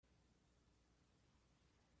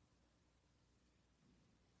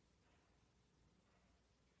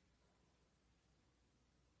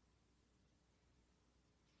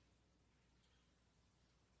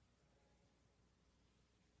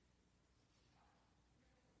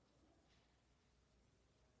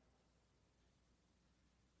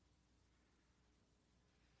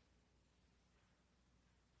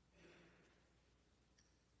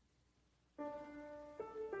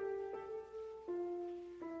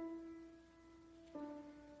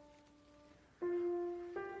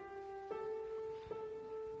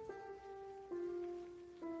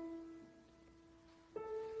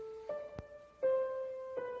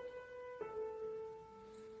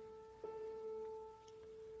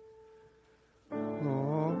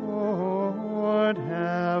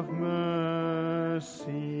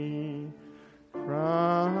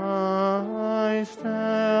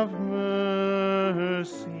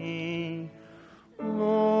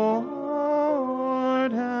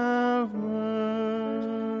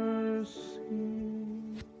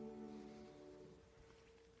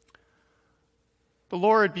The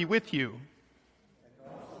Lord be with you.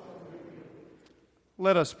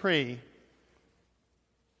 Let us pray.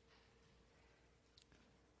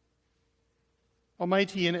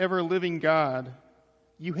 Almighty and ever-living God,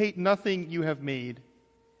 you hate nothing you have made,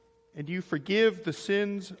 and you forgive the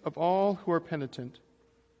sins of all who are penitent.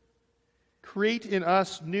 Create in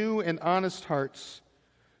us new and honest hearts,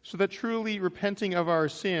 so that truly repenting of our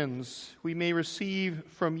sins, we may receive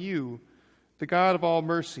from you, the God of all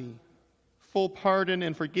mercy, full pardon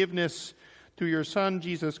and forgiveness through your Son,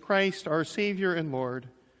 Jesus Christ, our Savior and Lord,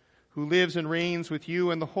 who lives and reigns with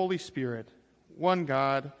you and the Holy Spirit, one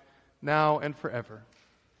God, now and forever.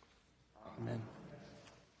 Amen.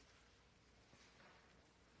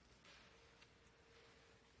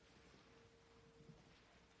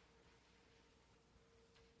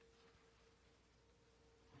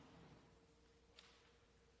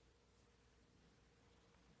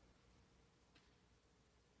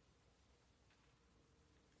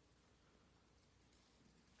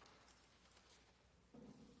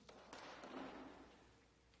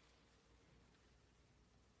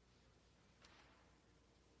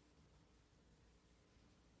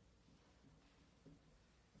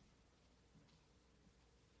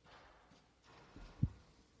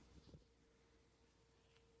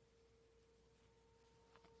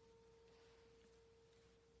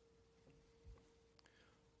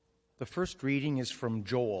 The first reading is from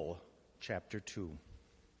Joel, chapter 2.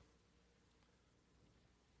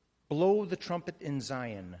 Blow the trumpet in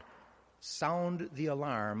Zion, sound the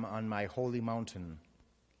alarm on my holy mountain.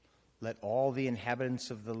 Let all the inhabitants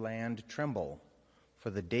of the land tremble, for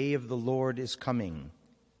the day of the Lord is coming.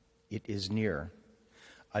 It is near.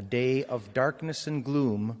 A day of darkness and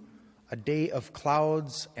gloom, a day of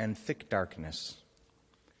clouds and thick darkness.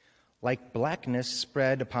 Like blackness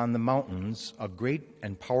spread upon the mountains, a great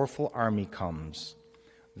and powerful army comes.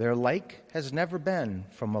 Their like has never been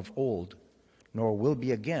from of old, nor will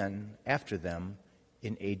be again after them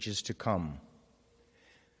in ages to come.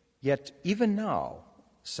 Yet even now,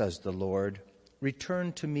 says the Lord,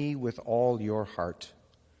 return to me with all your heart,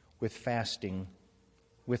 with fasting,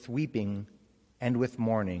 with weeping, and with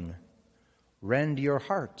mourning. Rend your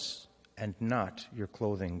hearts and not your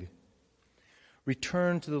clothing.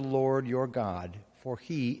 Return to the Lord your God, for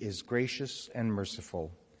he is gracious and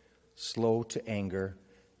merciful, slow to anger,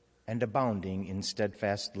 and abounding in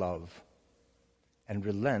steadfast love, and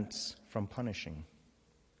relents from punishing.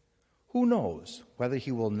 Who knows whether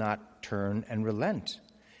he will not turn and relent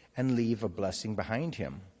and leave a blessing behind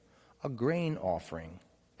him, a grain offering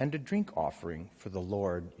and a drink offering for the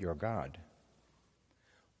Lord your God?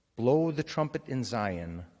 Blow the trumpet in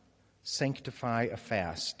Zion, sanctify a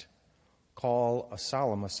fast, call a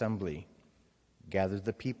solemn assembly, gather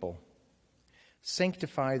the people.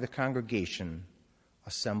 Sanctify the congregation,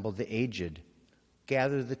 assemble the aged,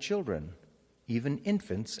 gather the children, even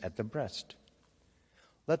infants at the breast.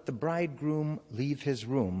 Let the bridegroom leave his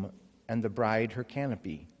room and the bride her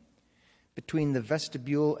canopy. Between the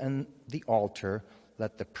vestibule and the altar,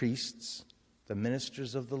 let the priests, the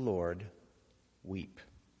ministers of the Lord, weep.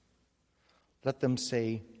 Let them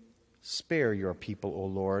say, spare your people, O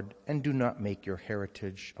Lord, and do not make your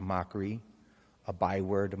heritage a mockery, a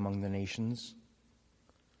byword among the nations.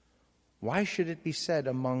 Why should it be said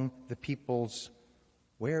among the peoples,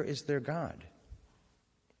 where is their God?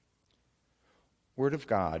 Word of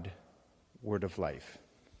God, word of life.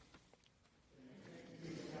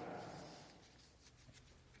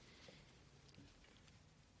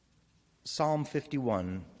 Psalm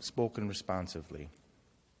 51, spoken responsively.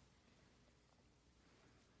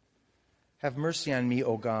 Have mercy on me,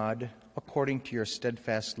 O God, according to your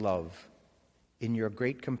steadfast love. In your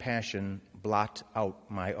great compassion, blot out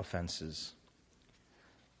my offenses.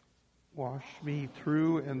 Wash me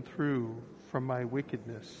through and through from my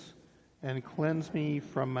wickedness, and cleanse me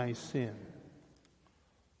from my sin.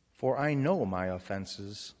 For I know my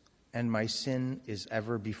offenses, and my sin is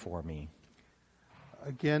ever before me.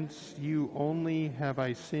 Against you only have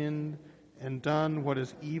I sinned and done what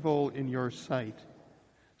is evil in your sight.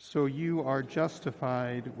 So you are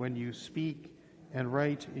justified when you speak and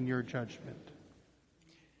right in your judgment.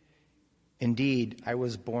 Indeed, I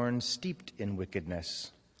was born steeped in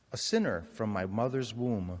wickedness, a sinner from my mother's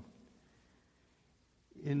womb.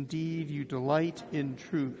 Indeed, you delight in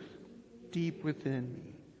truth deep within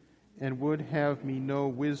me, and would have me know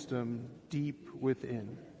wisdom deep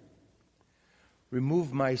within.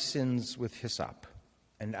 Remove my sins with hyssop,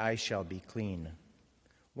 and I shall be clean.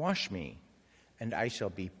 Wash me, and I shall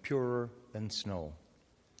be purer than snow.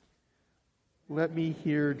 Let me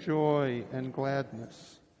hear joy and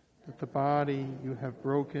gladness, that the body you have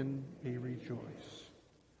broken may rejoice.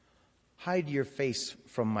 Hide your face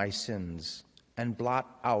from my sins and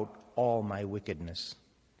blot out all my wickedness.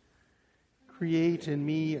 Create in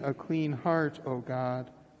me a clean heart, O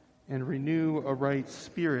God, and renew a right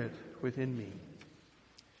spirit within me.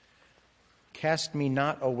 Cast me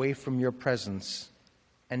not away from your presence,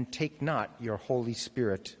 and take not your Holy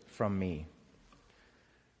Spirit from me.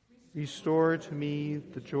 Restore to me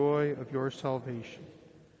the joy of your salvation,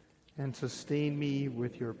 and sustain me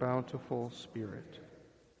with your bountiful Spirit.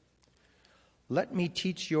 Let me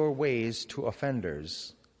teach your ways to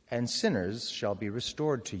offenders, and sinners shall be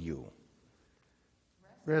restored to you.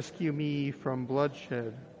 Rescue me from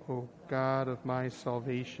bloodshed, O God of my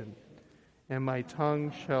salvation, and my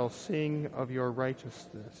tongue shall sing of your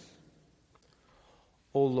righteousness.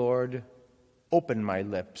 O Lord, open my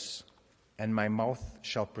lips, and my mouth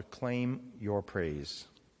shall proclaim your praise.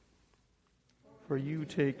 For you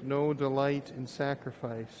take no delight in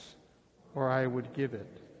sacrifice, or I would give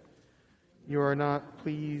it. You are not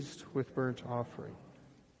pleased with burnt offering.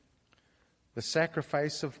 The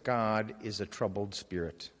sacrifice of God is a troubled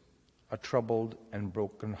spirit, a troubled and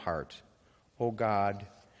broken heart. O God,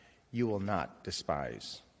 you will not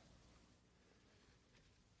despise.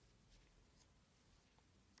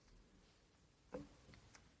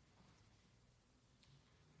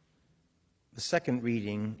 The second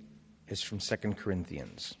reading is from 2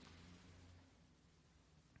 Corinthians.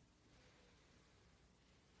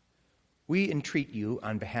 We entreat you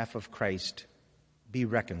on behalf of Christ, be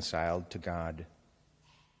reconciled to God.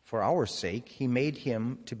 For our sake he made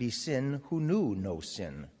him to be sin who knew no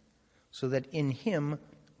sin, so that in him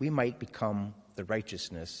we might become the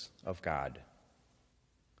righteousness of God.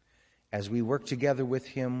 As we work together with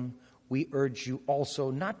him, we urge you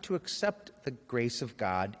also not to accept the grace of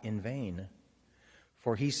God in vain.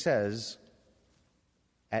 For he says,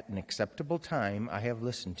 "At an acceptable time I have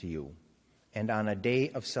listened to you, and on a day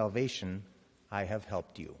of salvation I have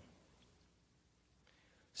helped you."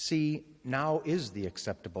 See, now is the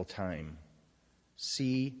acceptable time.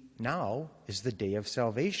 See, now is the day of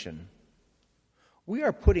salvation. We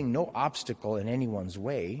are putting no obstacle in anyone's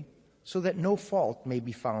way, so that no fault may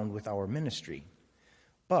be found with our ministry.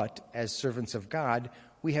 But as servants of God,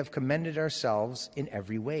 we have commended ourselves in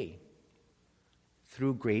every way,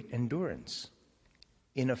 through great endurance,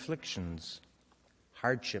 in afflictions,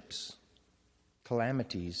 hardships,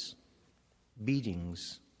 calamities,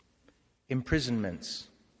 beatings, imprisonments,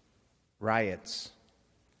 riots,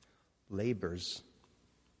 labors,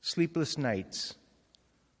 sleepless nights,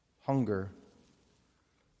 hunger,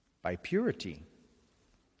 by purity,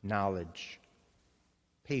 knowledge,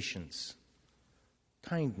 patience,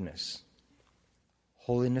 kindness,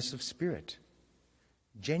 holiness of spirit,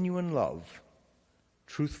 genuine love,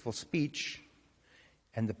 truthful speech,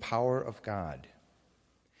 and the power of God,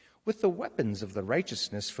 with the weapons of the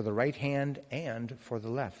righteousness for the right hand and for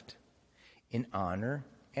the left, in honor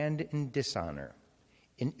and in dishonor,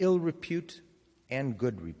 in ill repute and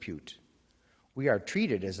good repute. We are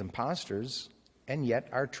treated as impostors and yet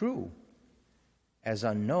are true, as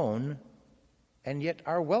unknown and yet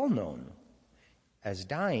are well known, as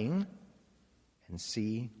dying and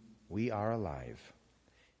see we are alive,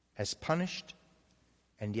 as punished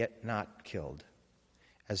and yet not killed,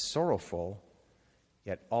 as sorrowful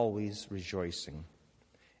yet always rejoicing,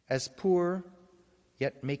 as poor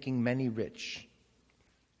yet making many rich,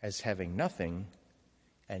 as having nothing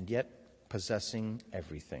and yet possessing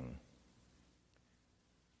everything.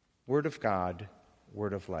 Word of God,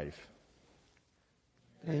 word of life.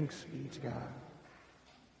 Thanks be to God.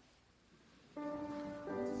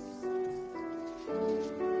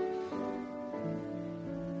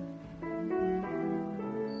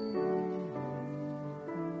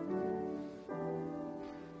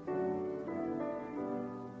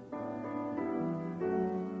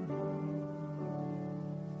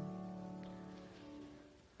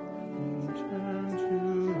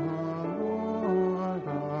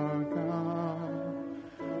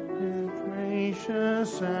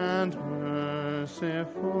 And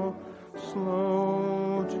merciful,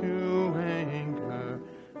 slow to anger,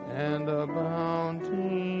 and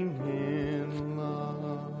abounding in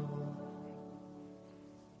love.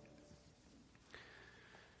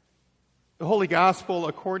 The Holy Gospel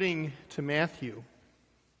according to Matthew.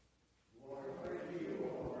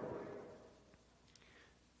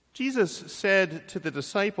 Jesus said to the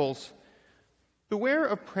disciples, "Beware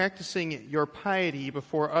of practicing your piety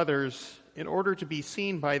before others in order to be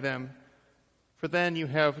seen by them, for then you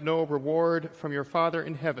have no reward from your Father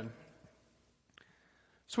in heaven.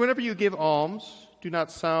 So whenever you give alms, do not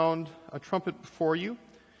sound a trumpet before you,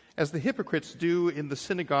 as the hypocrites do in the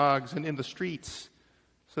synagogues and in the streets,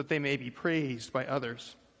 so that they may be praised by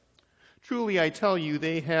others. Truly, I tell you,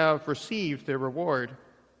 they have received their reward.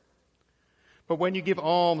 But when you give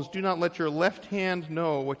alms, do not let your left hand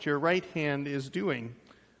know what your right hand is doing,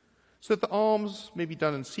 so that the alms may be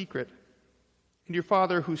done in secret. And your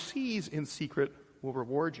Father who sees in secret will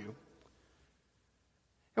reward you.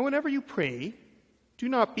 And whenever you pray, do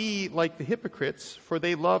not be like the hypocrites, for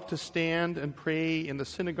they love to stand and pray in the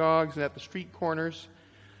synagogues and at the street corners,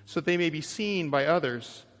 so that they may be seen by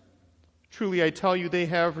others. Truly, I tell you, they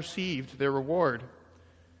have received their reward.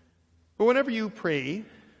 But whenever you pray,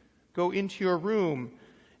 go into your room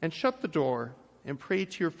and shut the door and pray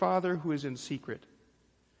to your Father who is in secret.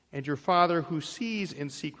 And your Father who sees in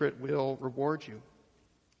secret will reward you.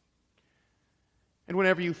 And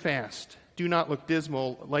whenever you fast, do not look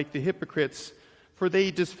dismal like the hypocrites, for they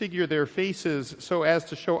disfigure their faces so as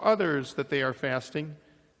to show others that they are fasting.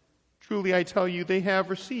 Truly, I tell you, they have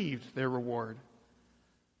received their reward.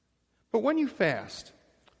 But when you fast,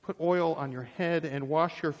 put oil on your head and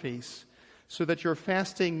wash your face, so that your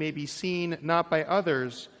fasting may be seen not by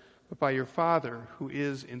others, but by your Father who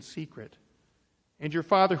is in secret. And your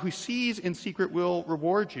Father who sees in secret will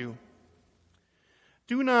reward you.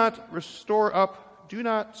 Do not store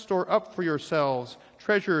up for yourselves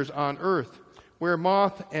treasures on earth, where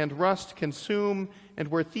moth and rust consume and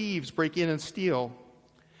where thieves break in and steal.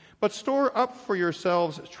 But store up for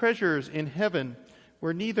yourselves treasures in heaven,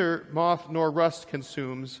 where neither moth nor rust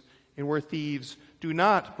consumes, and where thieves do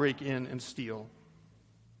not break in and steal.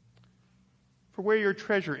 For where your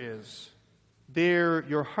treasure is, there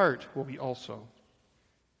your heart will be also.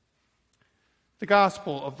 The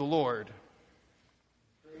Gospel of the Lord.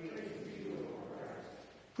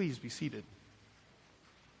 Please be seated.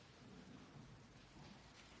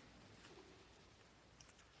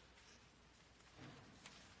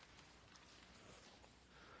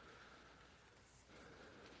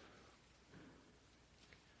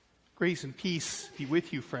 Grace and peace be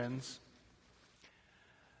with you, friends.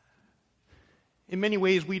 In many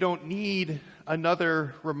ways, we don't need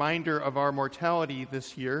another reminder of our mortality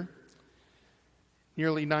this year.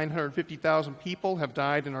 Nearly 950,000 people have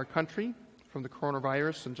died in our country from the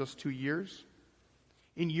coronavirus in just 2 years.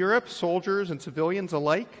 In Europe, soldiers and civilians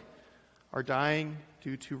alike are dying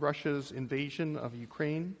due to Russia's invasion of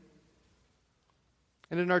Ukraine.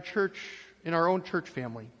 And in our own church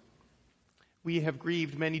family, we have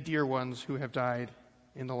grieved many dear ones who have died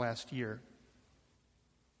in the last year.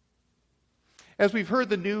 As we've heard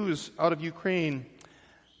the news out of Ukraine,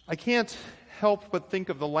 I can't help but think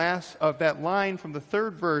of that line from the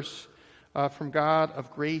third verse from God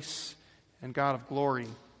of grace and God of glory.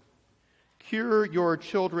 Cure your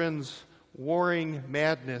children's warring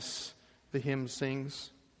madness, the hymn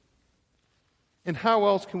sings. And how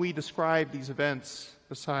else can we describe these events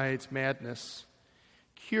besides madness?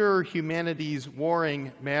 Cure humanity's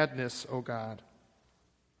warring madness, O God.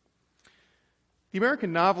 The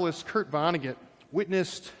American novelist Kurt Vonnegut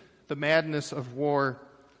witnessed the madness of war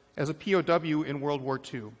as a POW in World War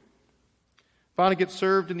II. Vonnegut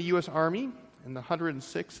served in the U.S. Army in the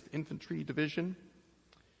 106th Infantry Division.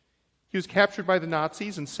 He was captured by the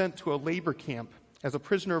Nazis and sent to a labor camp as a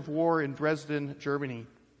prisoner of war in Dresden, Germany.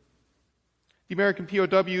 The American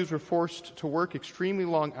POWs were forced to work extremely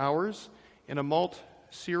long hours in a malt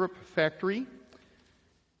syrup factory,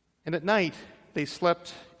 and at night they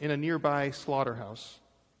slept in a nearby slaughterhouse.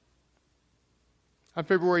 On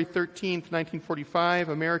February 13, 1945,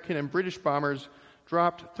 American and British bombers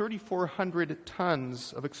dropped 3,400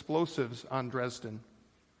 tons of explosives on Dresden,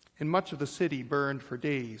 and much of the city burned for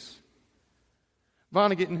days.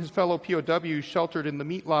 Vonnegut and his fellow POWs sheltered in the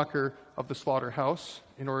meat locker of the slaughterhouse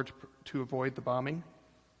in order to avoid the bombing.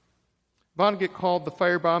 Vonnegut called the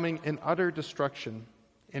firebombing an utter destruction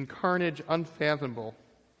and carnage unfathomable.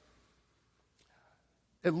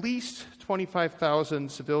 At least 25,000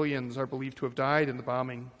 civilians are believed to have died in the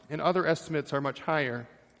bombing, and other estimates are much higher.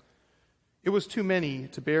 It was too many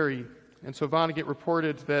to bury, and so Vonnegut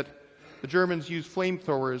reported that the Germans used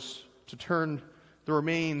flamethrowers to turn the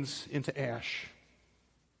remains into ash.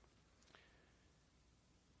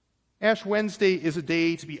 Ash Wednesday is a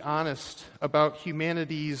day to be honest about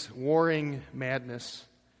humanity's warring madness.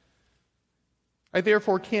 I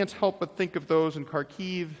therefore can't help but think of those in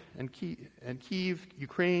Kharkiv and Kyiv,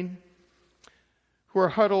 Ukraine, who are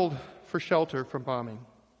huddled for shelter from bombing.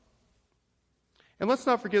 And let's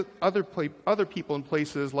not forget other people in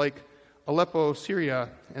places like Aleppo, Syria,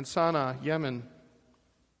 and Sana'a, Yemen.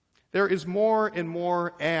 There is more and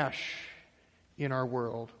more ash in our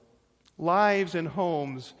world, lives and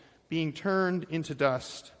homes being turned into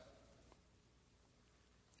dust.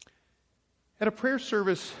 At a prayer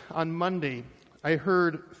service on Monday, I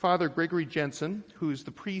heard Father Gregory Jensen, who's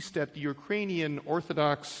the priest at the Ukrainian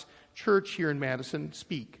Orthodox Church here in Madison,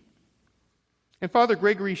 speak. And Father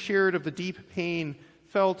Gregory shared of the deep pain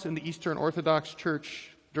felt in the Eastern Orthodox Church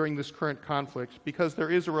during this current conflict, because there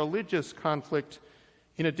is a religious conflict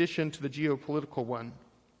in addition to the geopolitical one.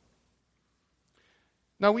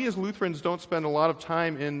 Now, we as Lutherans don't spend a lot of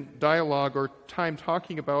time in dialogue or time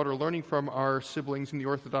talking about or learning from our siblings in the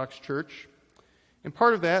Orthodox Church. And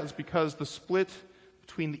part of that is because the split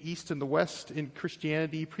between the East and the West in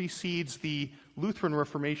Christianity precedes the Lutheran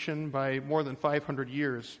Reformation by more than 500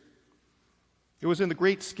 years. It was in the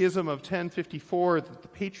Great Schism of 1054 that the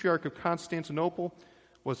Patriarch of Constantinople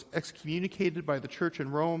was excommunicated by the Church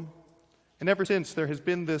in Rome, and ever since there has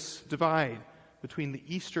been this divide between the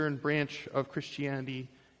Eastern branch of Christianity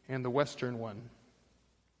and the Western one.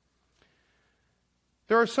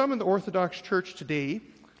 There are some in the Orthodox Church today,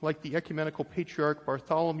 like the Ecumenical Patriarch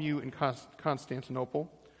Bartholomew in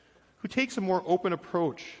Constantinople, who takes a more open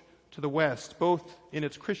approach to the West, both in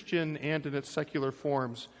its Christian and in its secular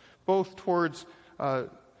forms, both towards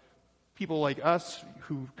people like us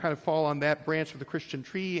who kind of fall on that branch of the Christian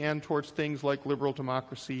tree, and towards things like liberal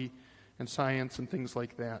democracy and science and things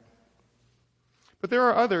like that. But there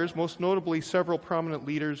are others, most notably several prominent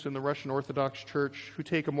leaders in the Russian Orthodox Church, who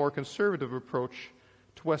take a more conservative approach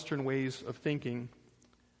to Western ways of thinking.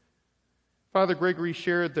 Father Gregory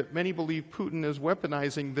shared that many believe Putin is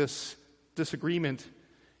weaponizing this disagreement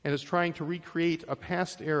and is trying to recreate a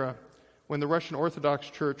past era when the Russian Orthodox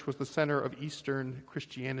Church was the center of Eastern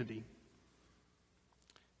Christianity.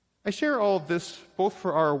 I share all of this both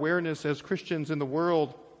for our awareness as Christians in the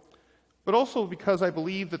world, but also because I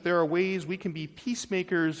believe that there are ways we can be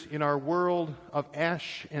peacemakers in our world of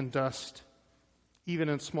ash and dust, even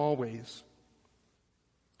in small ways.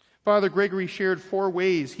 Father Gregory shared 4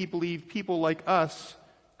 ways he believed people like us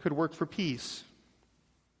could work for peace.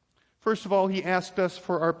 First of all, he asked us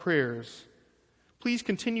for our prayers. Please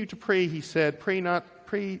continue to pray, he said. Pray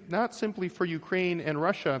not simply for Ukraine and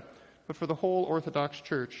Russia, but for the whole Orthodox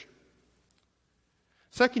Church.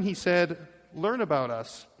 Second, he said, learn about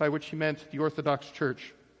us, by which he meant the Orthodox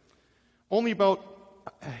Church. Only about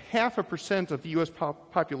 0.5% of the U.S.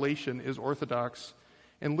 population is Orthodox,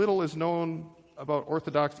 and little is known about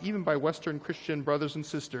Orthodox even by Western Christian brothers and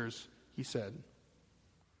sisters, he said.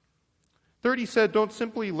 Third, he said, don't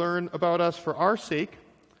simply learn about us for our sake,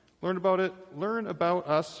 learn about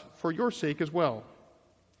us for your sake as well.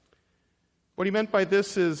 What he meant by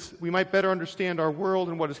this is we might better understand our world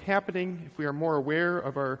and what is happening if we are more aware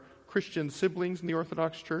of our Christian siblings in the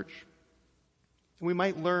Orthodox Church. And we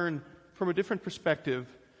might learn from a different perspective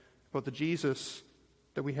about the Jesus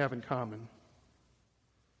that we have in common.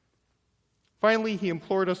 Finally, he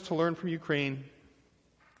implored us to learn from Ukraine,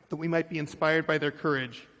 that we might be inspired by their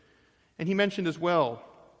courage. And he mentioned as well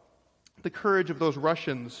the courage of those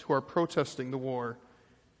Russians who are protesting the war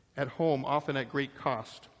at home, often at great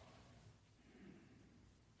cost.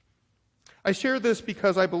 I share this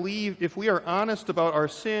because I believe if we are honest about our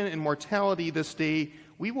sin and mortality this day,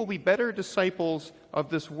 we will be better disciples of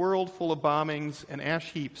this world full of bombings and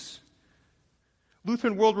ash heaps.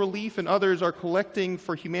 Lutheran World Relief and others are collecting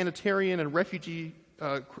for humanitarian and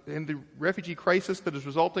the refugee crisis that is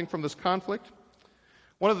resulting from this conflict.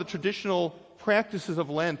 One of the traditional practices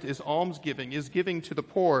of Lent is almsgiving, is giving to the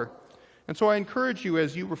poor. And so I encourage you,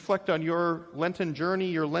 as you reflect on your Lenten journey,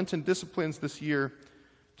 your Lenten disciplines this year,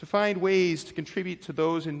 to find ways to contribute to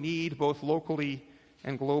those in need, both locally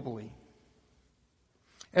and globally.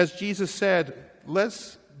 As Jesus said,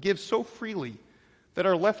 let's give so freely that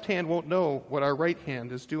our left hand won't know what our right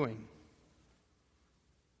hand is doing.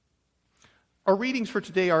 Our readings for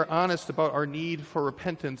today are honest about our need for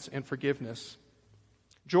repentance and forgiveness.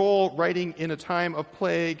 Joel, writing in a time of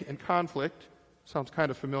plague and conflict, sounds kind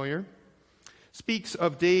of familiar, speaks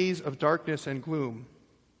of days of darkness and gloom.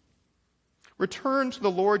 Return to the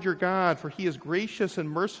Lord your God, for he is gracious and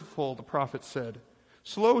merciful, the prophet said,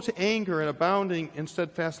 slow to anger and abounding in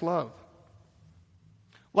steadfast love.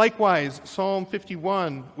 Likewise, Psalm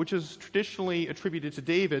 51, which is traditionally attributed to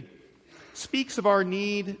David, speaks of our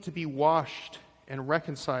need to be washed and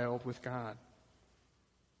reconciled with God.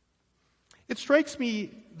 It strikes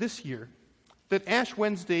me this year that Ash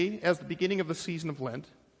Wednesday, as the beginning of the season of Lent,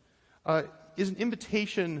 is an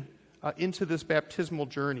invitation into this baptismal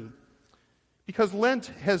journey. Because Lent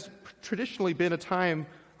has traditionally been a time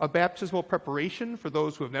of baptismal preparation for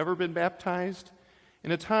those who have never been baptized,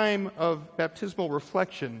 and a time of baptismal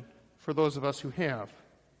reflection for those of us who have.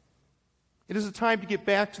 It is a time to get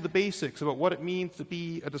back to the basics about what it means to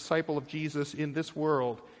be a disciple of Jesus in this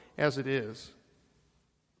world as it is.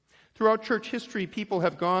 Throughout church history, people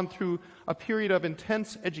have gone through a period of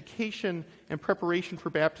intense education and preparation for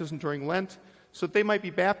baptism during Lent so that they might be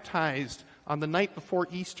baptized on the night before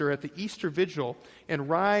Easter at the Easter Vigil and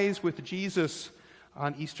rise with Jesus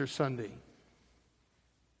on Easter Sunday.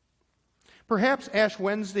 Perhaps Ash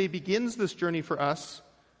Wednesday begins this journey for us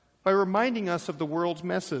by reminding us of the world's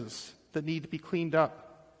messes that need to be cleaned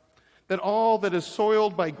up, that all that is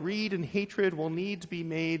soiled by greed and hatred will need to be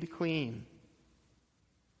made clean.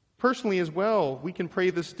 Personally as well, we can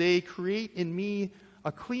pray this day, "Create in me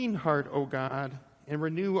a clean heart, O God, and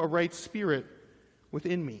renew a right spirit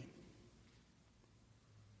within me."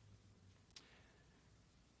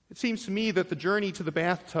 It seems to me that the journey to the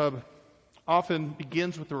bathtub often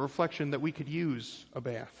begins with the reflection that we could use a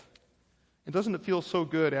bath. And doesn't it feel so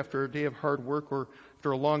good after a day of hard work or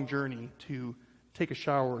after a long journey to take a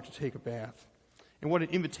shower or to take a bath? And what an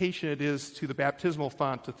invitation it is to the baptismal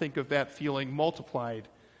font to think of that feeling multiplied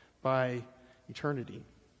by eternity.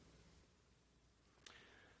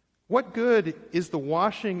 What good is the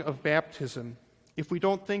washing of baptism if we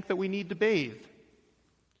don't think that we need to bathe?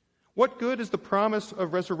 What good is the promise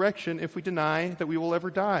of resurrection if we deny that we will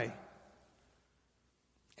ever die?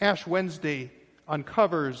 Ash Wednesday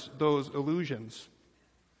uncovers those illusions.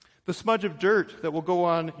 The smudge of dirt that will go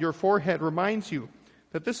on your forehead reminds you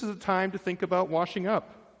that this is a time to think about washing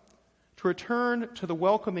up, to return to the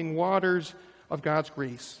welcoming waters of God's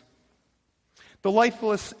grace. The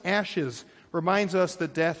lifeless ashes reminds us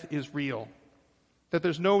that death is real, that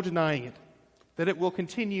there's no denying it, that it will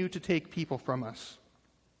continue to take people from us.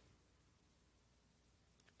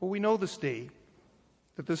 But we know this day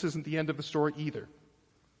that this isn't the end of the story either.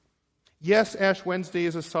 Yes, Ash Wednesday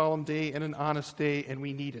is a solemn day and an honest day, and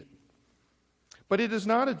we need it. But it is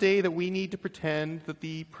not a day that we need to pretend that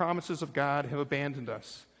the promises of God have abandoned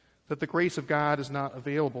us, that the grace of God is not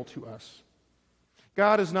available to us.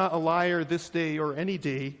 God is not a liar this day or any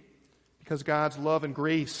day, because God's love and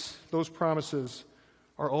grace, those promises,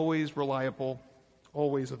 are always reliable,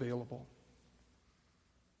 always available.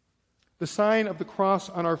 The sign of the cross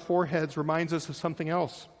on our foreheads reminds us of something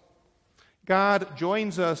else. God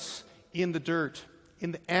joins us in the dirt,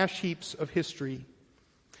 in the ash heaps of history.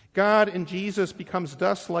 God in Jesus becomes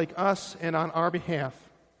dust like us and on our behalf.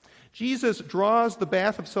 Jesus draws the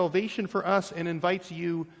bath of salvation for us and invites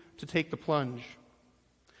you to take the plunge.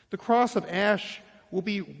 The cross of ash will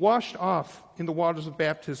be washed off in the waters of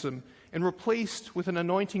baptism and replaced with an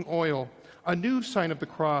anointing oil, a new sign of the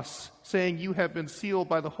cross, saying you have been sealed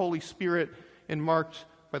by the Holy Spirit and marked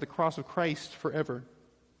by the cross of Christ forever.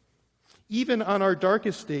 Even on our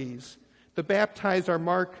darkest days, the baptized are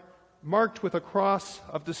marked with a cross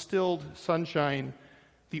of distilled sunshine,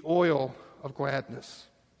 the oil of gladness.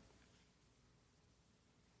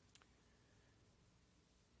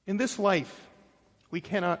 In this life, we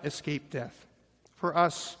cannot escape death, for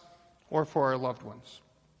us or for our loved ones.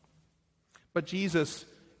 But Jesus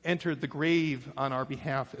entered the grave on our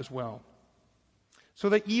behalf as well, so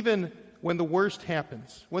that even when the worst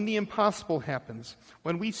happens, when the impossible happens,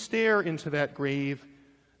 when we stare into that grave,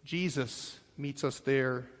 Jesus meets us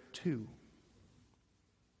there too.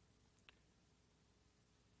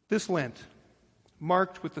 This Lent,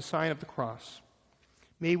 marked with the sign of the cross,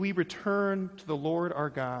 may we return to the Lord our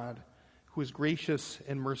God, who is gracious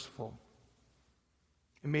and merciful.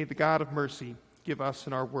 And may the God of mercy give us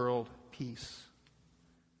and our world peace.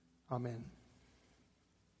 Amen.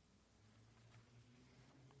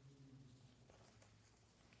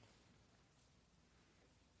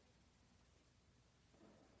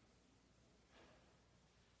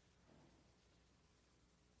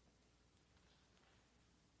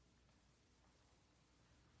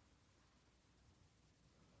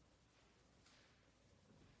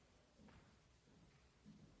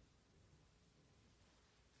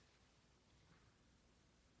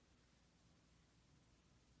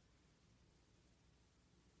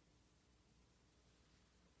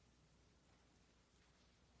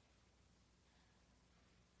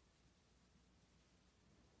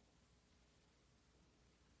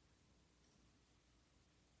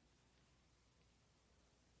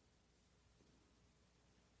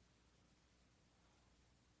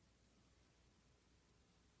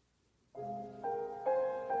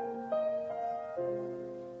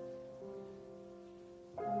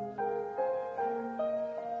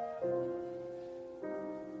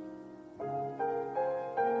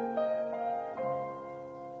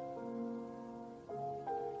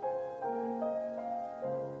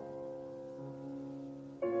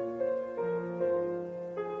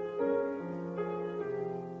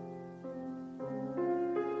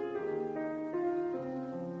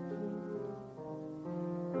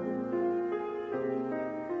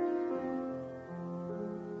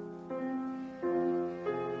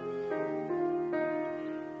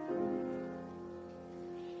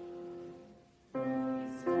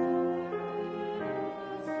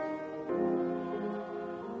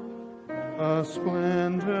 the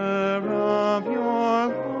splendor of your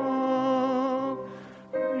love.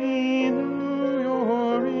 Renew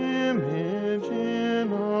your image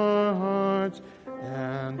in our hearts,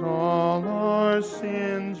 and all our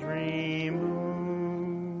sins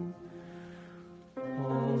remove.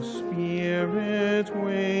 O Spirit,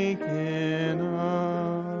 waken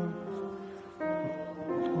us,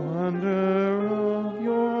 wonder of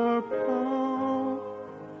your power.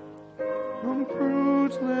 From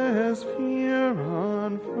fruitless fear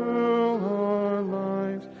unfurl our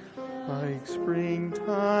lives, like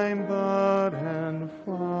springtime bud and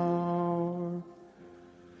flower.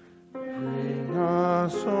 Bring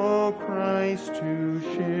us, O Christ, to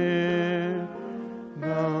share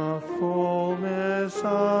the fullness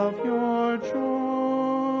of your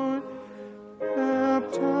joy.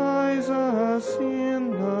 Baptize us in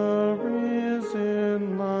the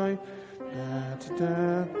risen life, that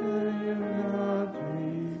death may not destroy.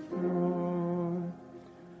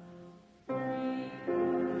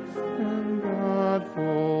 And God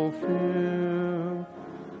fulfill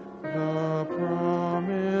the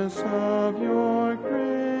promise of your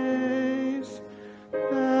grace,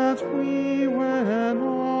 that we, when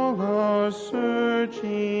all our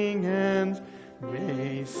searching ends,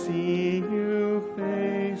 may see you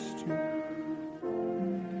face to face.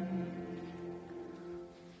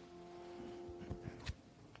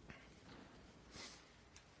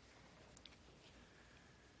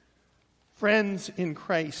 Friends in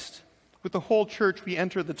Christ, with the whole church we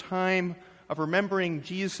enter the time of remembering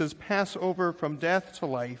Jesus' Passover from death to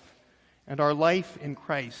life, and our life in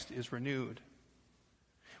Christ is renewed.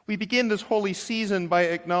 We begin this holy season by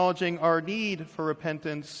acknowledging our need for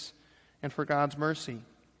repentance and for God's mercy.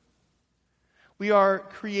 We are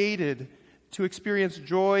created to experience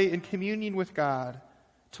joy in communion with God,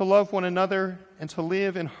 to love one another, and to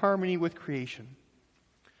live in harmony with creation.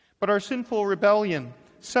 But our sinful rebellion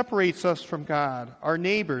separates us from God, our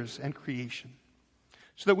neighbors, and creation,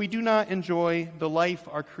 so that we do not enjoy the life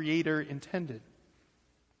our Creator intended.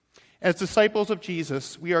 As disciples of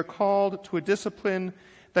Jesus, we are called to a discipline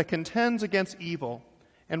that contends against evil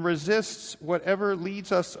and resists whatever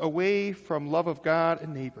leads us away from love of God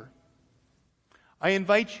and neighbor. I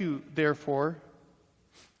invite you, therefore,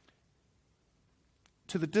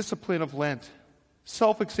 to the discipline of Lent,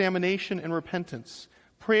 self-examination and repentance,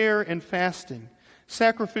 prayer and fasting,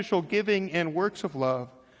 sacrificial giving and works of love,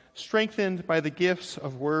 strengthened by the gifts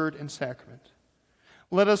of word and sacrament.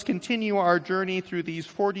 Let us continue our journey through these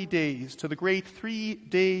 40 days to the great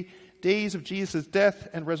 3-day days of Jesus' death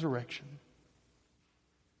and resurrection.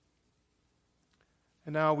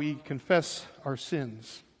 And now we confess our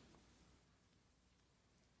sins.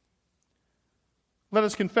 Let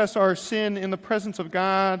us confess our sin in the presence of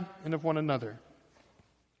God and of one another.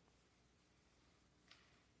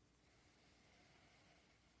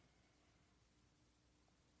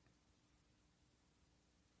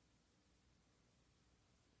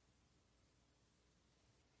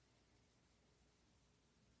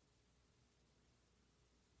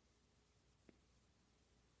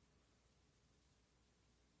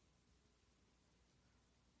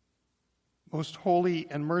 Most holy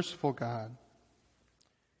and merciful God,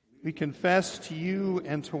 we confess to you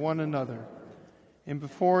and to one another, and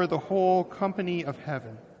before the whole company of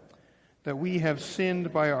heaven, that we have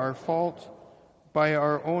sinned by our fault, by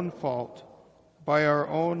our own fault, by our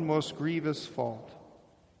own most grievous fault,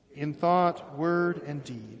 in thought, word, and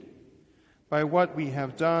deed, by what we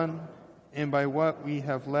have done and by what we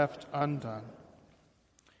have left undone.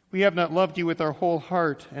 We have not loved you with our whole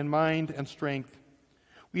heart and mind and strength.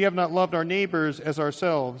 We have not loved our neighbors as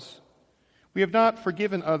ourselves. We have not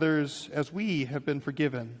forgiven others as we have been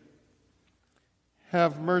forgiven.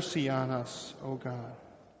 Have mercy on us, O God.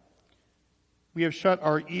 We have shut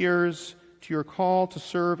our ears to your call to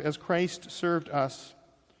serve as Christ served us.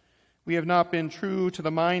 We have not been true to the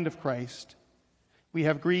mind of Christ. We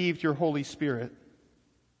have grieved your Holy Spirit.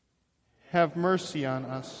 Have mercy on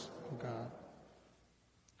us, O God.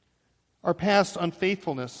 Our past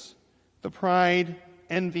unfaithfulness, the pride,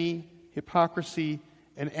 envy, hypocrisy,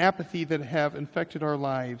 and apathy that have infected our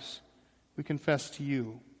lives, we confess to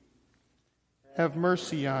you. Have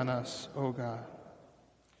mercy on us, O God.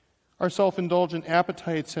 Our self-indulgent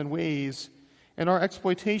appetites and ways, and our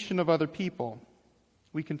exploitation of other people,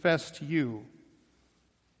 we confess to you.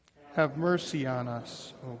 Have mercy on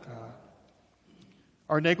us, O God.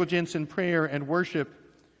 Our negligence in prayer and worship,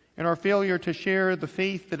 and our failure to share the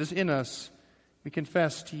faith that is in us, we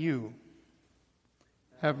confess to you.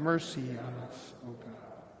 Have mercy on us, O God.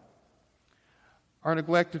 Our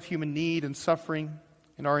neglect of human need and suffering,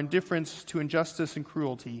 and our indifference to injustice and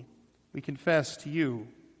cruelty, we confess to you.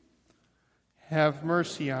 Have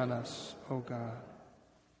mercy on us, O God.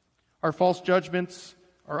 Our false judgments,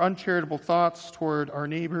 our uncharitable thoughts toward our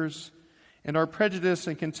neighbors, and our prejudice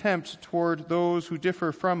and contempt toward those who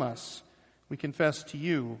differ from us, we confess to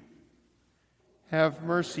you. Have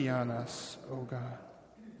mercy on us, O God.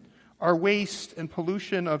 Our waste and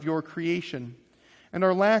pollution of your creation, and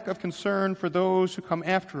our lack of concern for those who come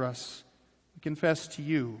after us, we confess to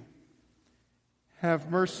you. Have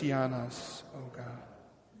mercy on us, O God.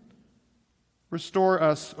 Restore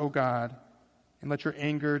us, O God, and let your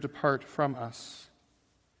anger depart from us.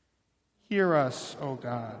 Hear us, O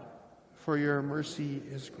God, for your mercy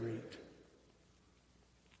is great.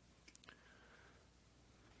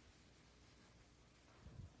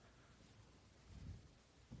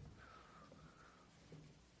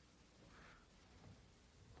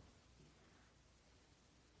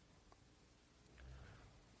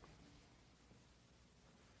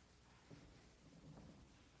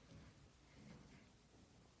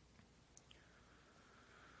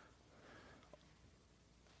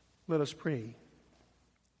 Let us pray.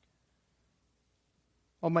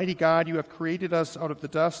 Almighty God, you have created us out of the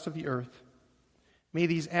dust of the earth. May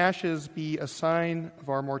these ashes be a sign of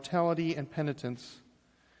our mortality and penitence,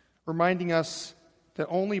 reminding us that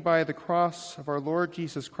only by the cross of our Lord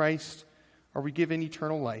Jesus Christ are we given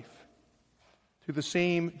eternal life. Through the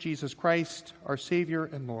same Jesus Christ, our Savior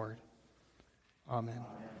and Lord. Amen.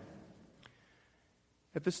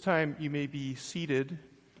 At this time, you may be seated.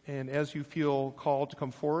 And as you feel called to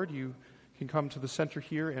come forward, you can come to the center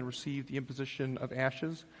here and receive the imposition of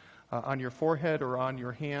ashes on your forehead or on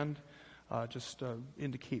your hand. Just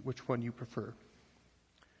indicate which one you prefer.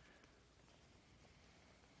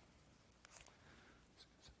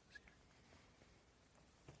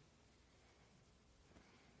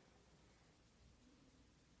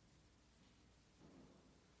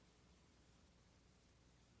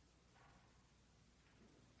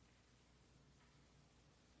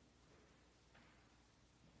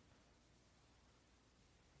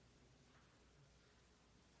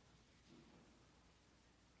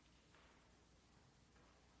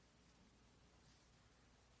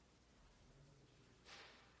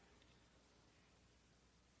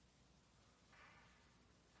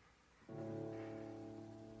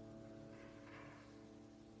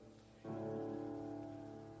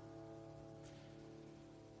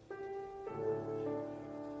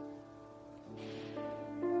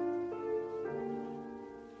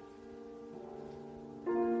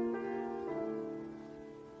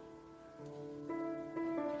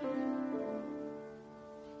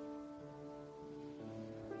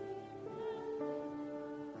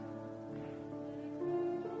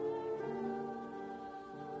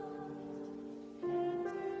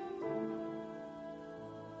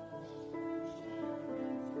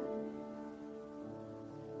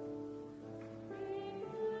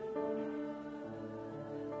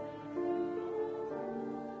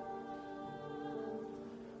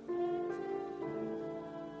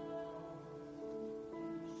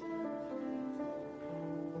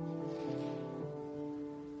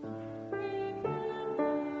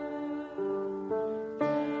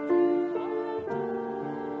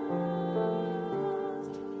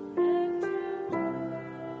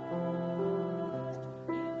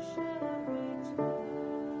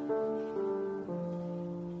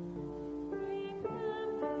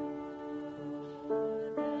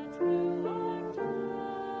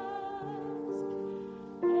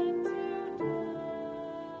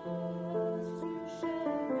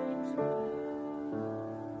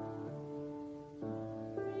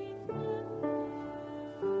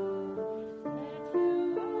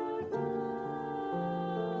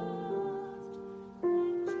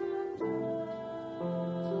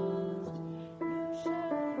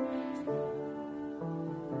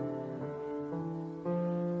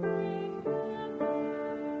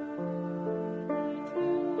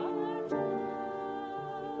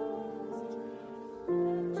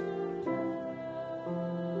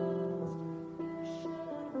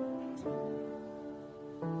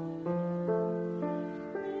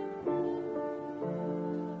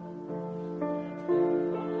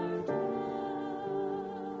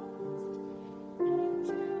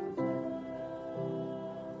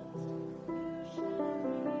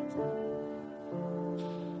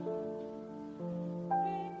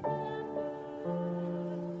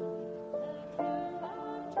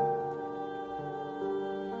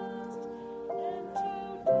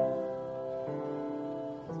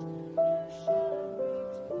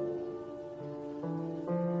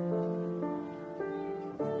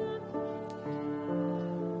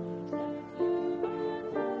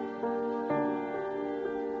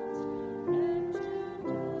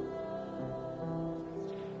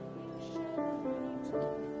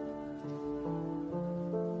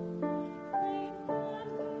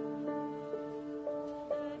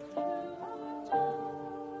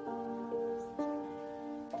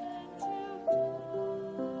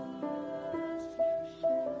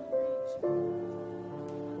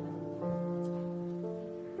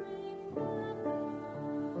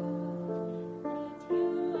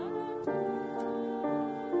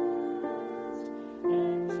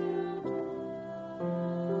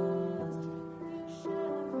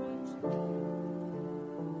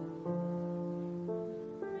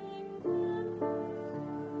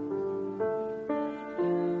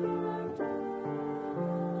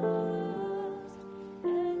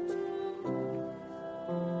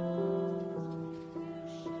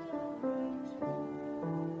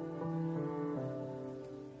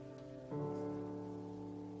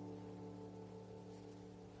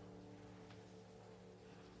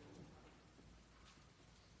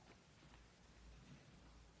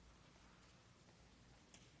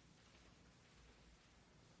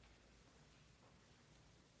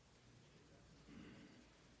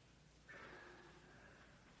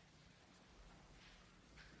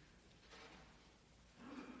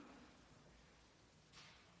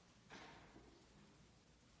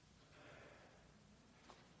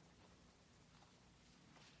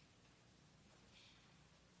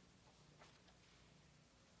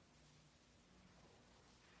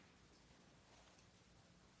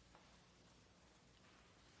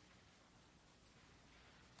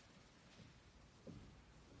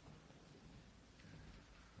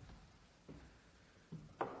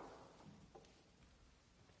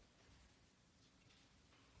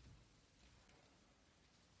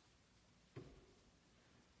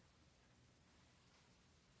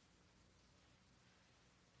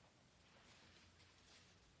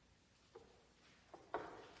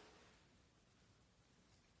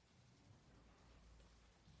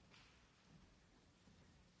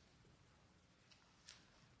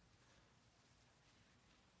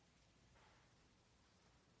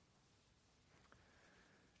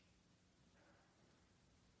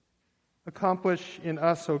 Accomplish in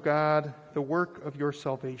us, O God, the work of your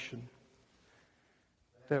salvation,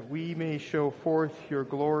 that we may show forth your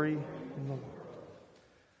glory in the Lord.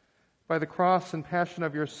 By the cross and passion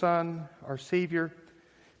of your Son, our Savior,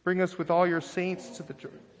 bring us with all your saints to the joy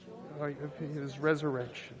of his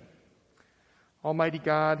resurrection. Almighty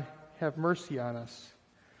God, have mercy on us.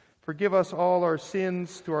 Forgive us all our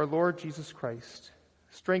sins through our Lord Jesus Christ.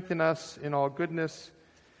 Strengthen us in all goodness.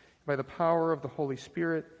 By the power of the Holy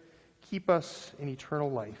Spirit, keep us in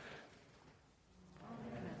eternal life.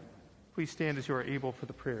 Amen. Please stand as you are able for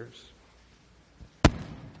the prayers.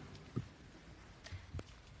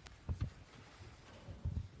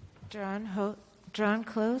 Drawn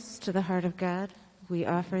close to the heart of God, we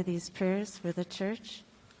offer these prayers for the church,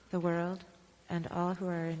 the world, and all who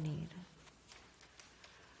are in need.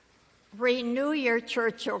 Renew your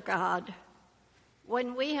church, O God.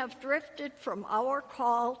 When we have drifted from our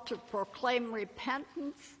call to proclaim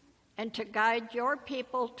repentance and to guide your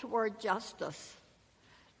people toward justice,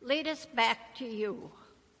 lead us back to you.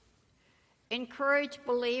 Encourage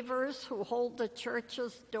believers who hold the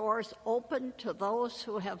church's doors open to those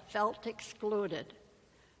who have felt excluded.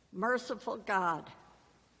 Merciful God,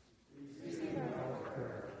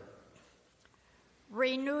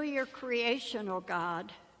 renew your creation, O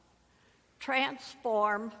God.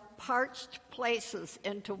 Transform parched places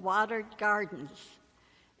into watered gardens,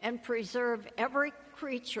 and preserve every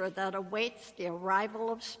creature that awaits the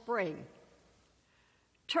arrival of spring.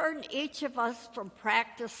 Turn each of us from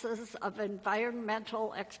practices of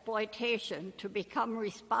environmental exploitation to become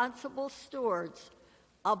responsible stewards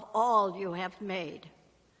of all you have made.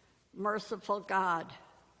 Merciful God,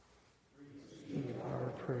 Receive our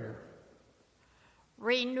prayer.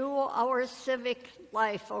 Renew our civic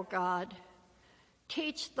life, O God.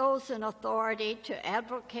 Teach those in authority to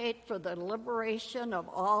advocate for the liberation of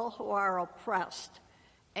all who are oppressed,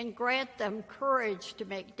 and grant them courage to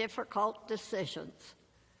make difficult decisions.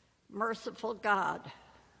 Merciful God,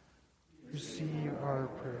 Receive our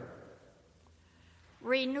prayer.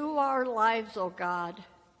 renew our lives, O God.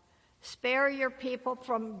 Spare your people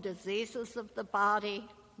from diseases of the body,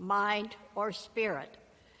 mind, or spirit,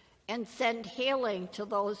 and send healing to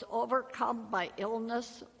those overcome by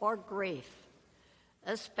illness or grief,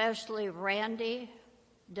 especially Randy,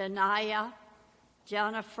 Denia,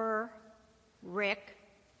 Jennifer, Rick,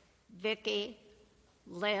 Vicky,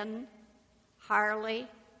 Lynn, Harley,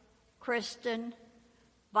 Kristen,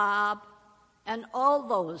 Bob, and all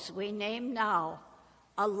those we name now,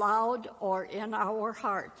 aloud or in our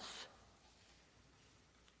hearts.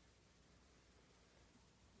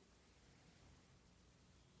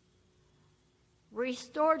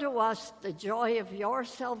 Restore to us the joy of your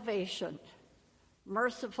salvation.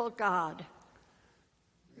 Merciful God,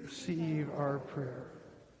 Receive our prayer.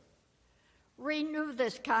 renew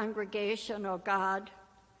this congregation, O God.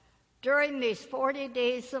 During these 40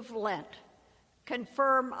 days of Lent,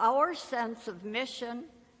 confirm our sense of mission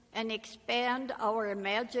and expand our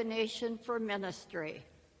imagination for ministry.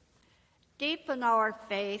 Deepen our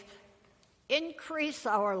faith, increase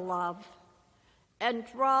our love, and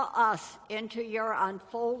draw us into your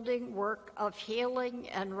unfolding work of healing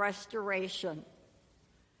and restoration.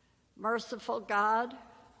 Merciful God,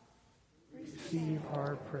 Receive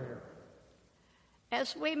our prayer.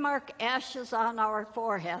 as we mark ashes on our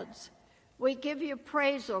foreheads, we give you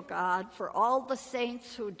praise, O God, for all the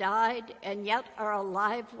saints who died and yet are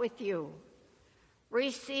alive with you.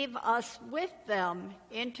 Receive us with them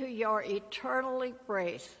into your eternal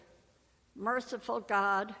grace. Merciful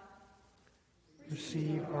God,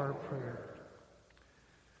 Receive our prayer.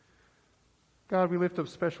 God, we lift up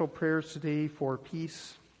special prayers today for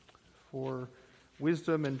peace, for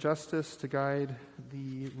wisdom and justice to guide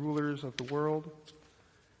the rulers of the world.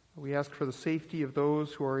 We ask for the safety of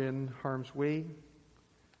those who are in harm's way.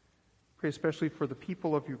 Pray especially for the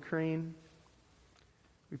people of Ukraine.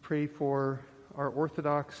 We pray for our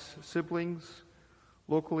Orthodox siblings.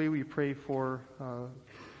 Locally, we pray for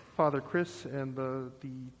Father Chris and the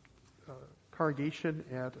congregation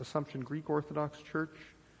at Assumption Greek Orthodox Church,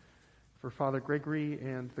 for Father Gregory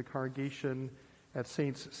and the congregation at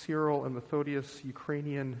Saints Cyril and Methodius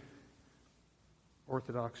Ukrainian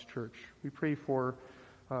Orthodox Church. We pray for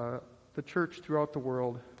the church throughout the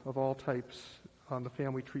world of all types on the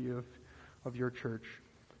family tree of your church.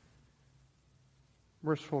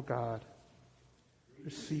 Merciful God,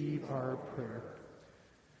 receive our prayer.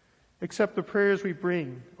 Accept the prayers we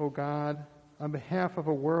bring, O God, on behalf of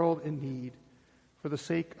a world in need, for the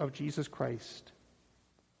sake of Jesus Christ.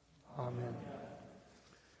 Amen.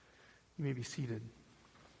 You may be seated.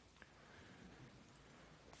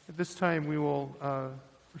 At this time, we will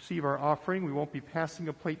receive our offering. We won't be passing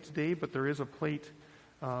a plate today, but there is a plate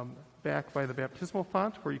back by the baptismal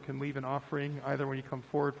font where you can leave an offering either when you come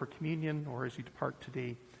forward for communion or as you depart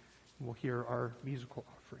today. We'll hear our musical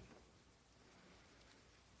offering.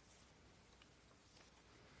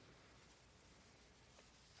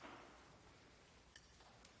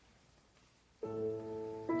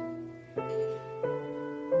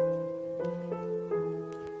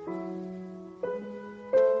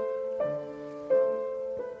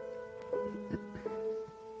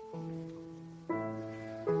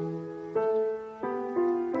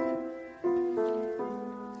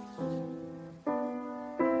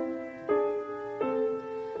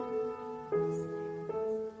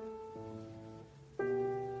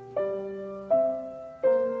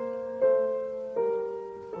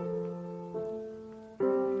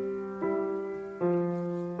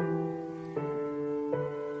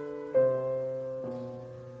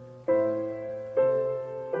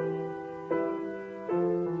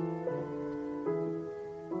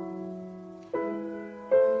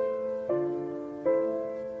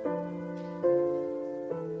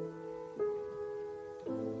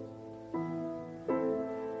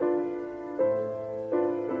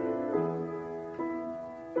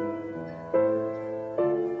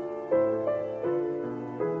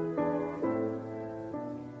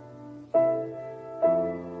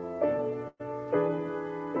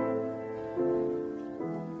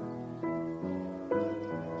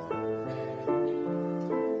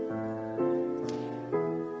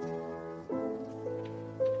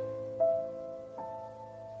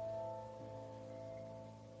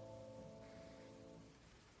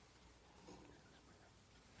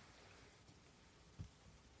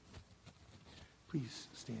 Please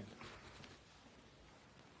stand.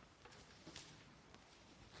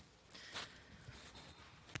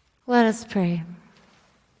 Let us pray.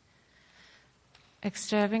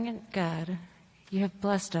 Extravagant God, you have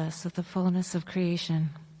blessed us with the fullness of creation.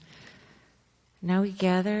 Now we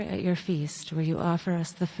gather at your feast where you offer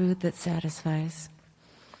us the food that satisfies.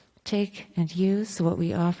 Take and use what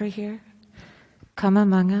we offer here. Come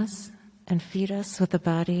among us and feed us with the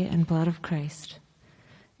body and blood of Christ,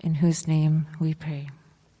 in whose name we pray.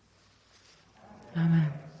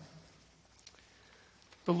 Amen.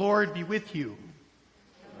 The Lord be with you.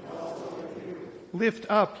 Lift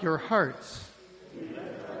up your hearts.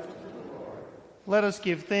 Let us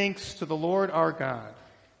give thanks to the Lord our God.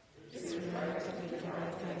 It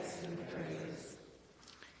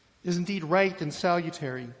is indeed right and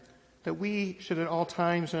salutary that we should at all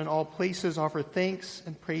times and in all places offer thanks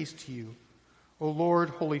and praise to you, O Lord,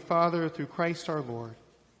 Holy Father, through Christ our Lord.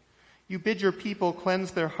 You bid your people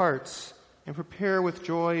cleanse their hearts and prepare with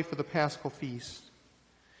joy for the Paschal feast.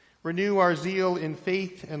 Renew our zeal in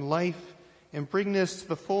faith and life and bring this to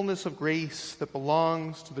the fullness of grace that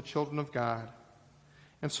belongs to the children of God.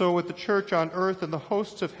 And so with the church on earth and the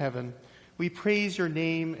hosts of heaven, we praise your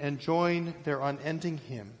name and join their unending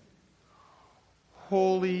hymn.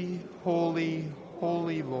 Holy, holy,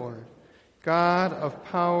 holy Lord, God of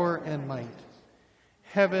power and might,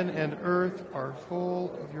 heaven and earth are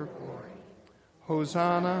full of your glory.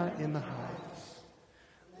 Hosanna in the highest.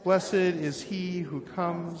 Blessed is he who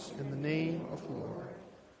comes in the name of the Lord.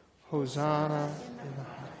 Hosanna in the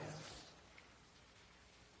highest.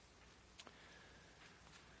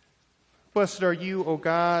 Blessed are you, O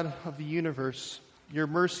God of the universe. Your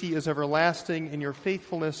mercy is everlasting, and your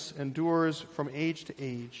faithfulness endures from age to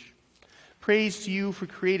age. Praise to you for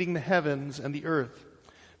creating the heavens and the earth.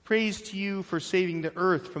 Praise to you for saving the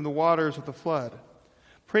earth from the waters of the flood.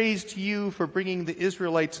 Praise to you for bringing the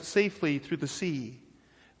Israelites safely through the sea.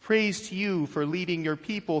 Praise to you for leading your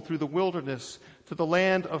people through the wilderness to the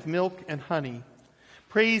land of milk and honey.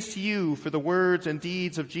 Praise to you for the words and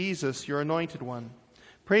deeds of Jesus, your anointed one.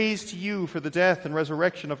 Praise to you for the death and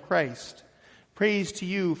resurrection of Christ. Praise to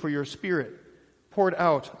you for your Spirit poured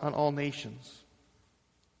out on all nations.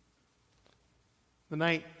 The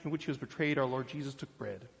night in which he was betrayed, our Lord Jesus took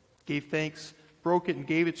bread, gave thanks, broke it, and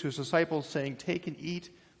gave it to his disciples, saying, "Take and eat,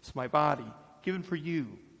 it's my body, given for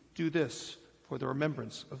you. Do this for the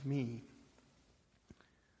remembrance of me."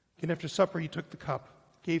 And after supper he took the cup,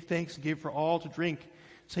 gave thanks, and gave for all to drink,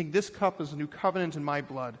 saying, "This cup is a new covenant in my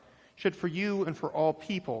blood, shed for you and for all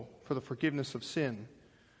people for the forgiveness of sin.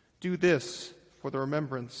 Do this for the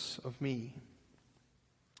remembrance of me."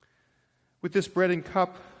 With this bread and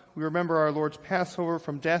cup, we remember our Lord's Passover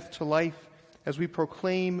from death to life as we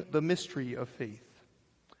proclaim the mystery of faith.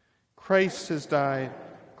 Christ has died.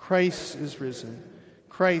 Christ is risen.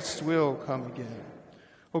 Christ will come again.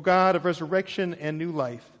 O God of resurrection and new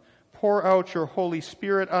life, pour out your Holy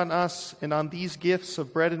Spirit on us and on these gifts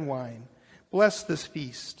of bread and wine, Bless this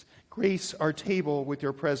feast. Grace our table with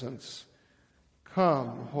your presence.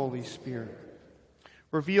 Come, Holy Spirit.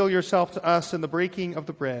 Reveal yourself to us in the breaking of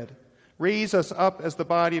the bread. Raise us up as the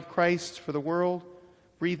body of Christ for the world.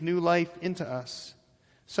 Breathe new life into us.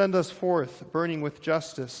 Send us forth burning with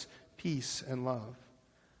justice, peace, and love.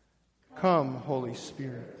 Come, Holy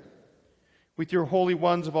Spirit. With your holy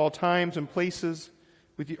ones of all times and places,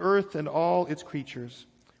 with the earth and all its creatures,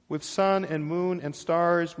 with sun and moon and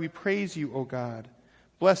stars, we praise you, O God,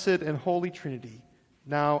 blessed and holy Trinity,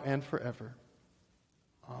 now and forever.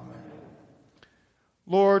 Amen.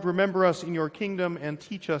 Lord, remember us in your kingdom and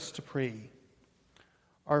teach us to pray.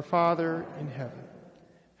 Our Father in heaven,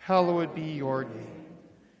 hallowed be your name.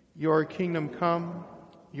 Your kingdom come,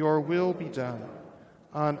 your will be done,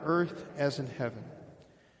 on earth as in heaven.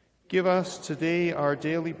 Give us today our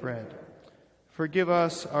daily bread. Forgive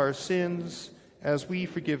us our sins as we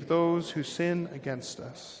forgive those who sin against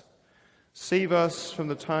us. Save us from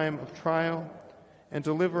the time of trial and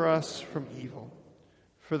deliver us from evil.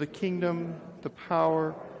 For the kingdom, the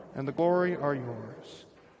power, and the glory are yours,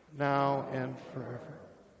 now and forever.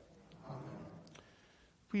 Amen.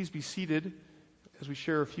 Please be seated as we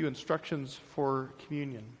share a few instructions for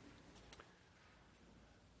communion.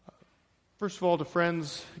 First of all, to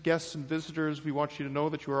friends, guests, and visitors, we want you to know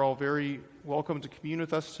that you are all very welcome to commune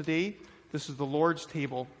with us today. This is the Lord's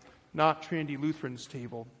table, not Trinity Lutheran's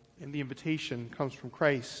table, and the invitation comes from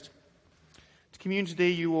Christ. To commune today,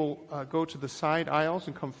 you will go to the side aisles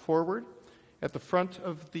and come forward. At the front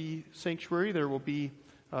of the sanctuary, there will be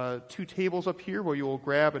 2 tables up here where you will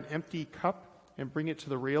grab an empty cup and bring it to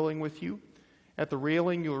the railing with you. At the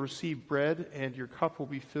railing, you will receive bread, and your cup will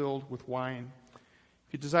be filled with wine.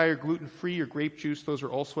 If you desire gluten-free or grape juice, those are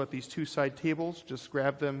also at these 2 side tables. Just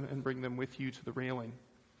grab them and bring them with you to the railing.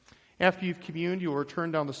 After you've communed, you will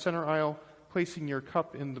return down the center aisle, placing your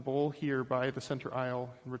cup in the bowl here by the center aisle,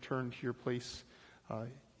 and return to your place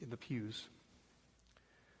in the pews.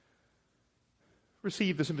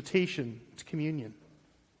 Receive this invitation to communion.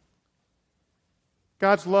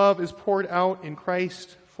 God's love is poured out in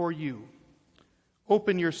Christ for you.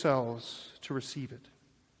 Open yourselves to receive it.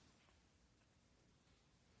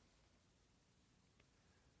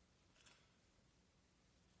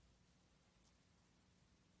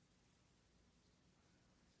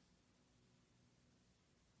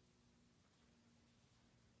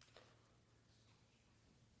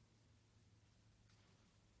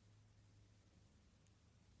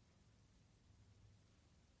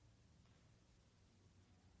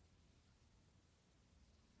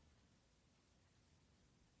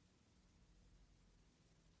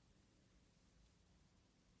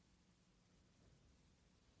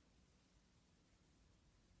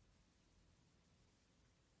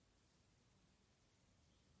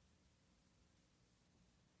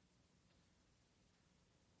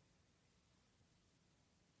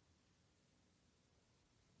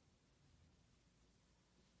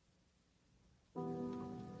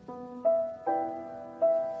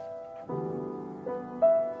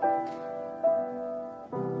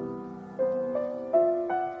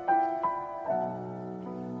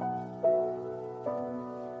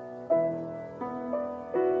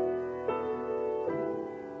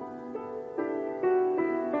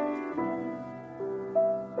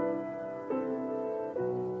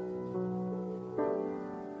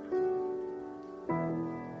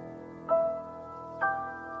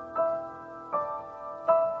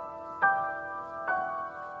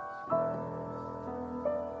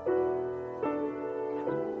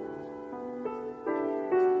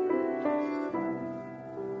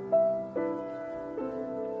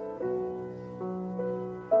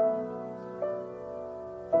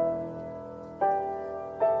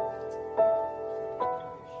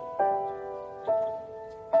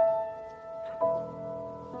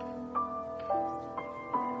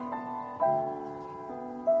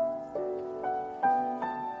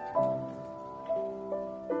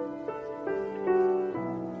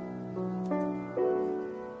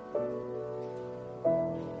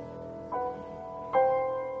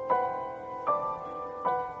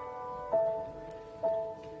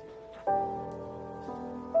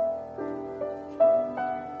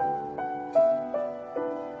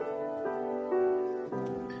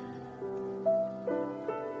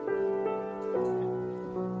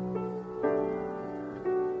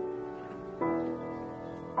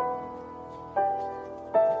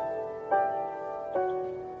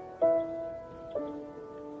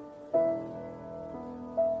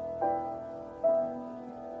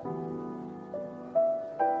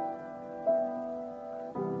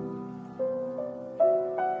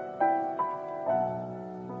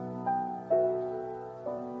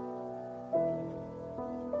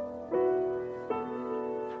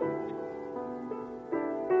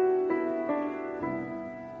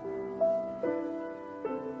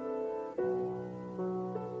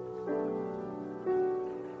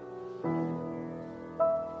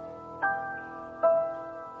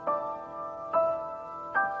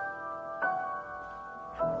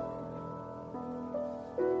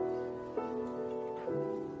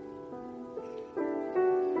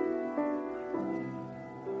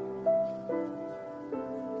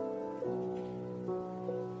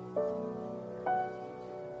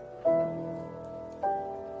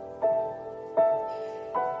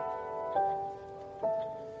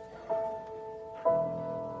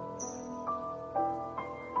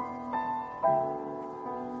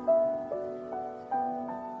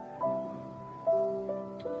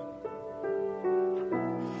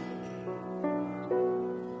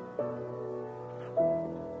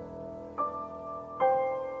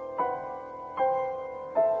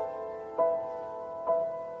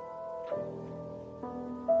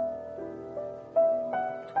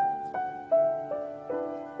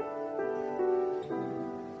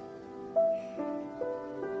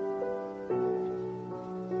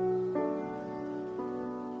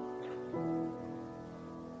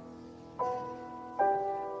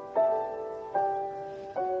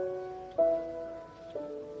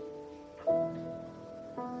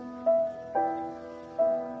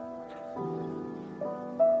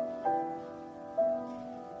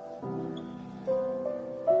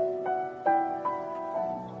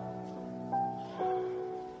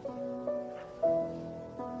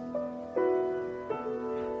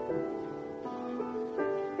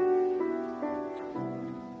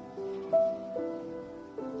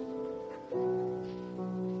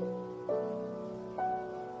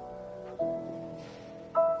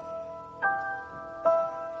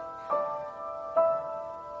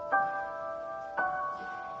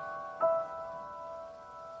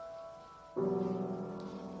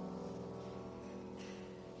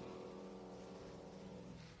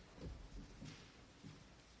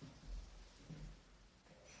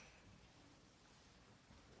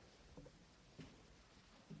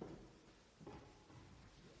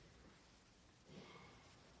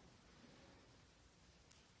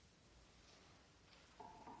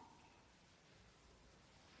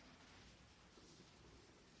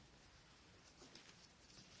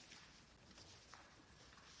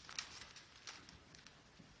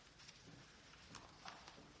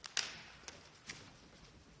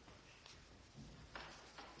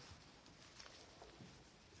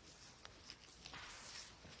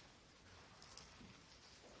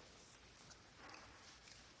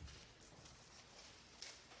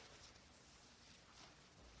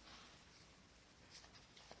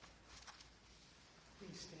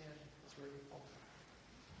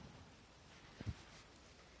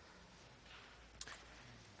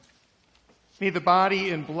 May the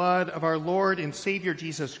body and blood of our Lord and Savior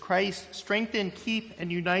Jesus Christ strengthen, keep,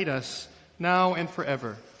 and unite us now and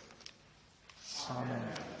forever. Amen.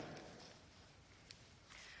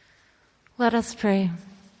 Let us pray.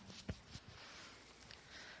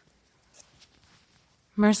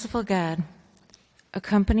 Merciful God,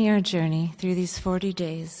 accompany our journey through these 40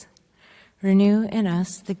 days. Renew in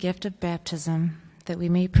us the gift of baptism, that we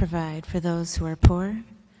may provide for those who are poor,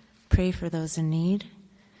 pray for those in need,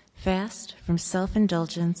 fast from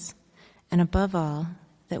self-indulgence, and above all,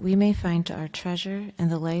 that we may find our treasure in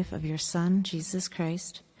the life of your Son, Jesus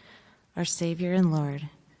Christ, our Savior and Lord,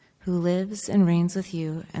 who lives and reigns with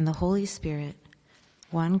you and the Holy Spirit,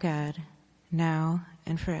 one God, now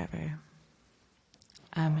and forever.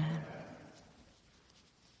 Amen.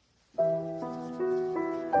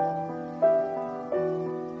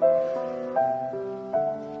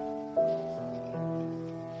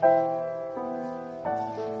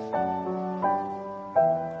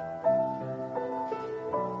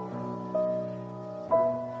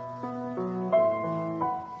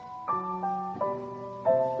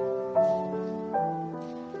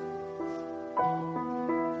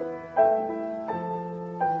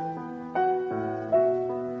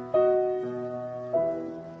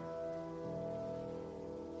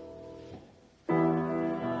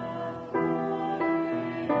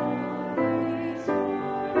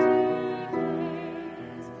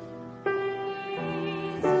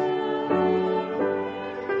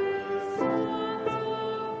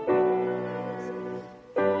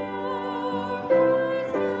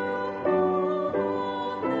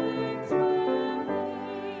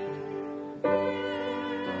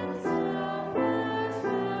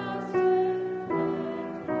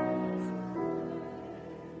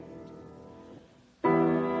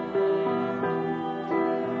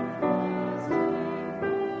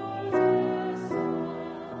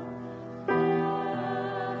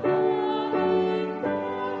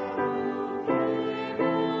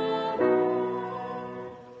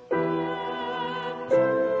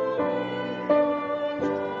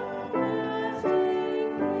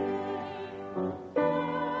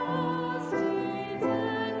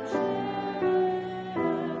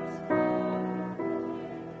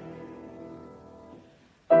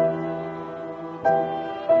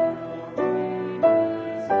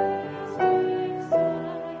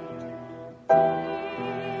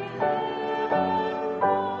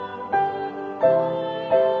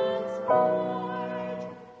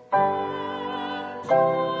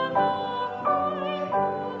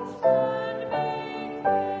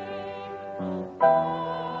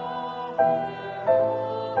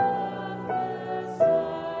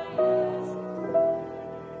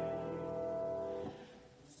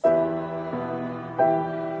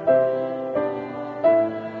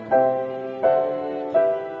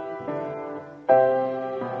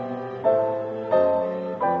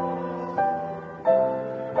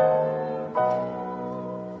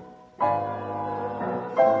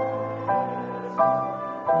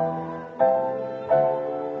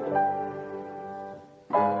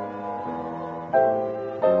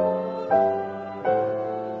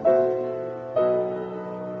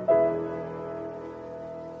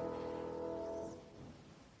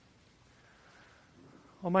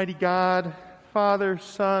 Almighty God, Father,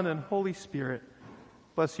 Son, and Holy Spirit,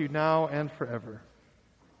 bless you now and forever.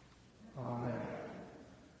 Amen.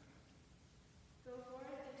 Go forth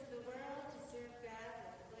into the world to serve God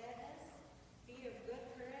with gladness. Be of good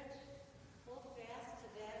courage. Hold fast to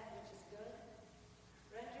that which is good.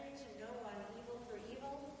 Render to no one evil for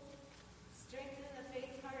evil. Strengthen the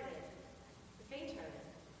faint-hearted.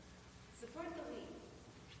 Support the weak.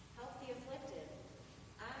 Help the afflicted.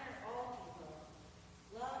 Honor all people.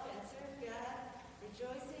 Love and serve God,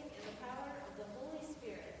 rejoicing in the power of the Holy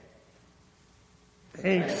Spirit.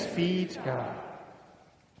 Thanks be to God.